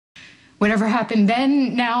Whatever happened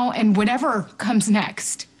then, now, and whatever comes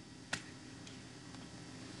next.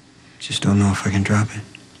 Just don't know if I can drop it.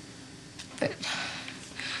 But...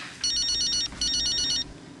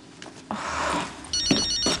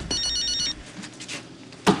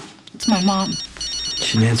 It's my mom.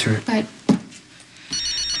 She didn't answer it. But...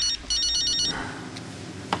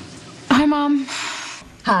 Hi, Mom.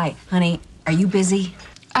 Hi, honey. Are you busy?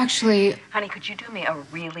 Actually... Honey, could you do me a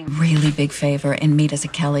really big favor and meet us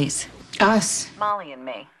at Kelly's? Us. Molly and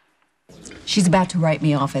me. She's about to write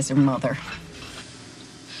me off as her mother.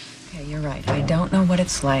 Okay, you're right. I don't know what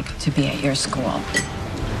it's like to be at your school.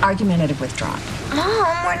 Argumentative, withdrawn.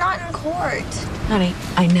 Mom, we're not in court. Honey,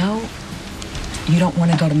 I know you don't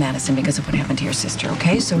want to go to Madison because of what happened to your sister,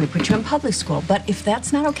 okay? So we put you in public school. But if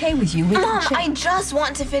that's not okay with you, we Mom, can I just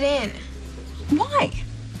want to fit in. Why?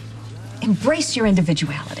 Embrace your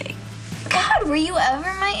individuality. God, were you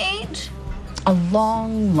ever my age? A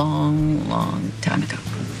long, long, long time ago.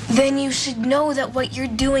 Then you should know that what you're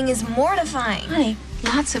doing is mortifying. Honey,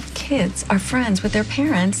 lots of kids are friends with their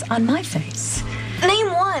parents on my face.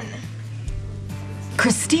 Name one.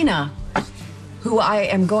 Christina, who I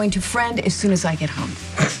am going to friend as soon as I get home.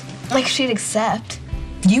 Like she'd accept.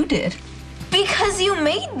 You did. Because you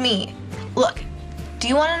made me. Look, do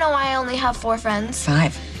you want to know why I only have 4 friends?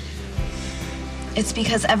 5. It's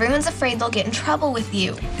because everyone's afraid they'll get in trouble with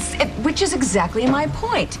you. Which is exactly my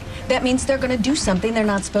point. That means they're going to do something they're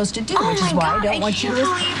not supposed to do, which is why I don't want you to...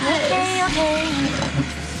 Okay.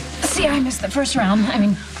 See, I missed the first round. I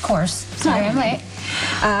mean, of course. Sorry, I'm late.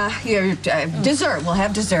 Dessert. We'll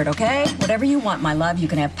have dessert, okay? Whatever you want, my love. You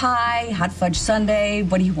can have pie, hot fudge sundae.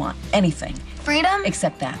 What do you want? Anything. Freedom?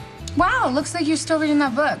 Except that. Wow, looks like you're still reading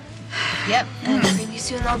that book. Yep, and pretty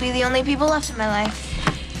soon they'll be the only people left in my life.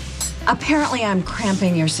 Apparently, I'm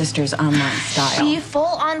cramping your sister's online style. She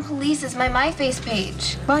full-on polices my MySpace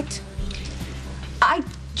page. What? I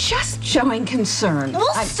just showing concern.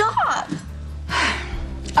 Well, stop!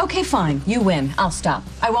 Okay, fine. You win. I'll stop.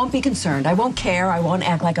 I won't be concerned. I won't care. I won't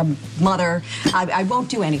act like a mother. I won't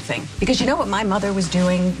do anything. Because you know what my mother was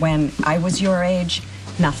doing when I was your age?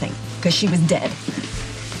 Nothing. Because she was dead.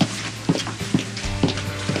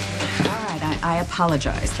 I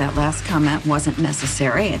apologize. That last comment wasn't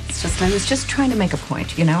necessary. It's just, I was just trying to make a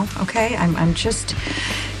point, you know? Okay? I'm just,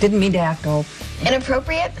 didn't mean to act all...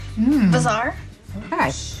 Inappropriate? Bizarre? All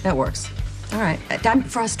right, that works. All right, I'm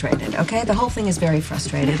frustrated, okay? The whole thing is very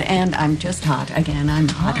frustrated, and I'm just hot. Again, I'm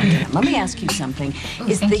hot again. Let me ask you something.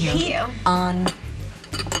 Is the heat on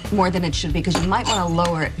more than it should be? Because you might want to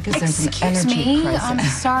lower it because there's an energy crisis. I'm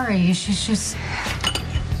sorry. She's just...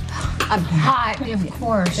 I'm hot, of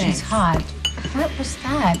course. Thanks. She's hot. What was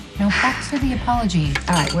that? No, back to the apology.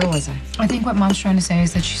 All right, where was I? I think what Mom's trying to say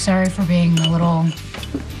is that she's sorry for being a little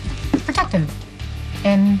protective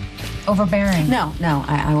and overbearing. No,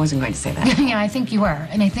 I wasn't going to say that. Yeah, I think you were.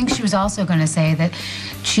 And I think she was also going to say that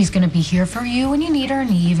she's going to be here for you when you need her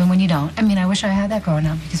and even when you don't. I mean, I wish I had that growing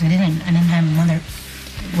up because I didn't have another...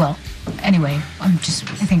 Well, anyway, I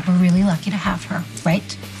think we're really lucky to have her,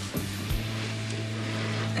 right?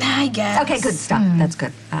 I guess. Okay, good. Stop. That's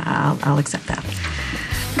good. I'll accept that.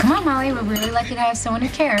 Come on, Molly. We're really lucky to have someone who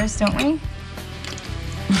cares, don't we?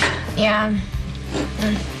 Yeah.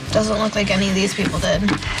 Doesn't look like any of these people did.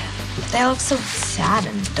 They look so sad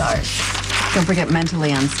and dark. Don't forget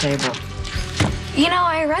mentally unstable. You know,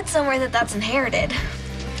 I read somewhere that that's inherited.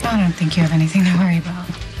 I don't think you have anything to worry about.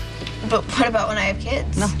 But what about when I have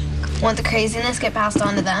kids? No. Won't the craziness get passed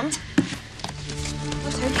on to them?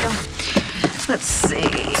 What's her deal? Let's see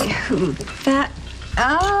who that...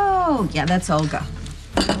 Oh, yeah, that's Olga.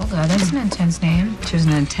 Olga, that's an intense name. She was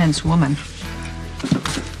an intense woman.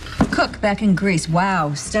 Cook back in Greece.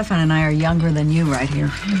 Wow, Stefan and I are younger than you right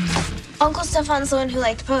here. Uncle Stefan's the one who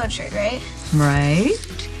liked poetry, right? Right.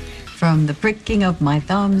 From the pricking of my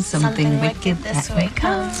thumb, something wicked this that way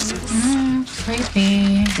comes.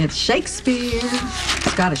 Creepy. It's Shakespeare.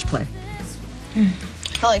 Scottish play.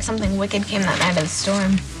 Felt like something wicked came that night of the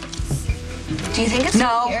storm. Do you think it's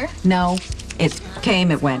still here? No. It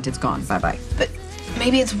came, it went, it's gone. Bye-bye. But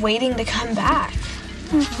maybe it's waiting to come back.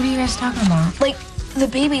 What are you guys talking about? Like the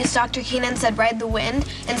babies Dr. Keenan said ride the wind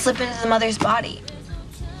and slip into the mother's body.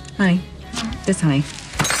 Honey. Honey.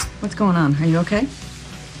 What's going on? Are you okay?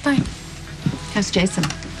 Fine. How's Jason?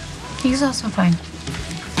 He's also fine.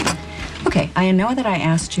 Okay, I know that I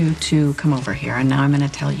asked you to come over here, and now I'm going to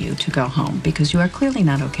tell you to go home because you are clearly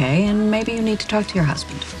not okay, and maybe you need to talk to your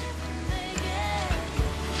husband.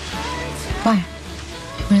 Why?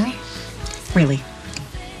 Really? Really.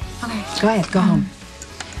 Okay. Go ahead, go home.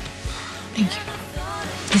 Thank you.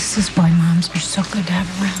 This is why moms are so good to have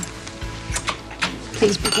around.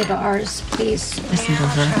 Please be good to ours, please. Listen to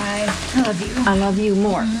her. I love you. I love you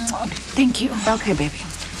more. Thank you. Okay, baby.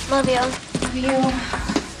 Love you. Love you.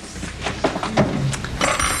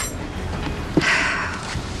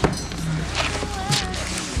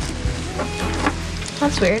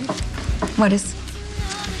 That's weird. What is?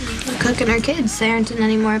 Cook and her kids, there aren't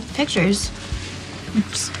any more pictures.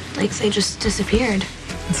 It's like they just disappeared.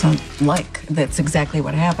 It's not like that's exactly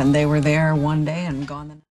what happened. They were there one day and gone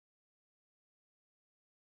the next.